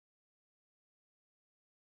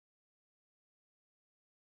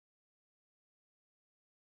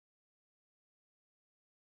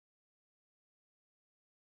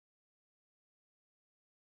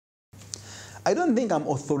I don't think I'm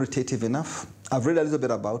authoritative enough. I've read a little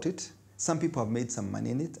bit about it. Some people have made some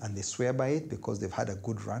money in it and they swear by it because they've had a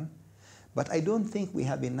good run. But I don't think we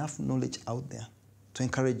have enough knowledge out there to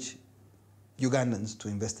encourage Ugandans to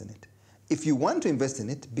invest in it. If you want to invest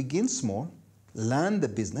in it, begin small, learn the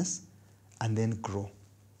business, and then grow.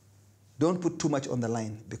 Don't put too much on the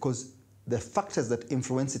line because the factors that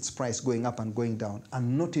influence its price going up and going down are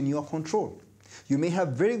not in your control. You may have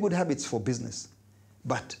very good habits for business,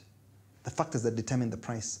 but the factors that determine the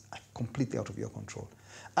price are completely out of your control.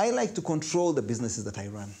 I like to control the businesses that I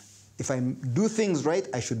run. If I do things right,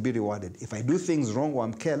 I should be rewarded. If I do things wrong or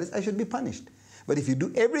I'm careless, I should be punished. But if you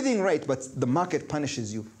do everything right, but the market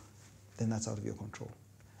punishes you, then that's out of your control.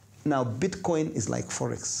 Now, Bitcoin is like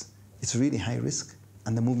Forex. It's really high risk,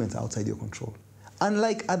 and the movements are outside your control.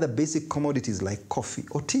 Unlike other basic commodities like coffee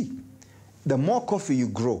or tea, the more coffee you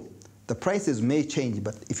grow, the prices may change,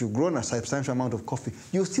 but if you've grown a substantial amount of coffee,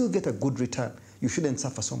 you'll still get a good return. You shouldn't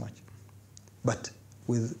suffer so much. But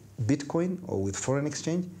with Bitcoin or with foreign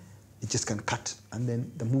exchange, it just can cut, and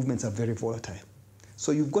then the movements are very volatile.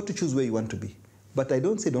 So you've got to choose where you want to be. But I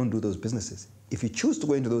don't say don't do those businesses. If you choose to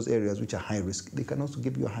go into those areas which are high risk, they can also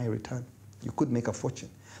give you a high return. You could make a fortune.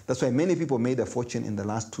 That's why many people made a fortune in the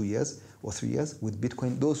last 2 years or 3 years with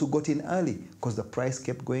Bitcoin, those who got in early because the price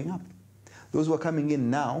kept going up. Those who are coming in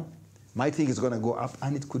now might think it's going to go up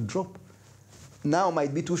and it could drop. Now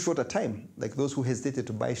might be too short a time, like those who hesitated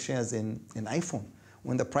to buy shares in iPhone.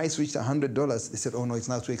 When the price reached $100, they said, oh no, it's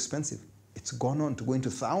now too expensive. It's gone on to go into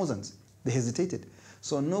thousands. They hesitated.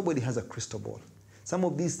 So nobody has a crystal ball. Some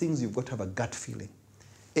of these things you've got to have a gut feeling.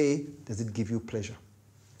 A, does it give you pleasure?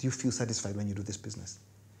 Do you feel satisfied when you do this business?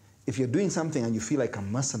 If you're doing something and you feel like a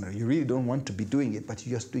mercenary, you really don't want to be doing it, but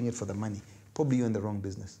you're just doing it for the money, probably you're in the wrong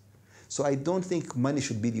business. So I don't think money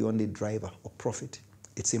should be the only driver of profit.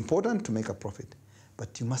 It's important to make a profit,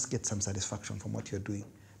 but you must get some satisfaction from what you're doing.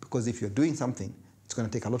 Because if you're doing something, it's going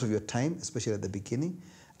to take a lot of your time, especially at the beginning,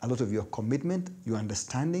 a lot of your commitment, your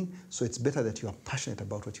understanding. So it's better that you are passionate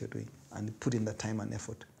about what you're doing and put in the time and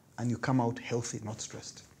effort, and you come out healthy, not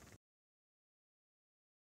stressed.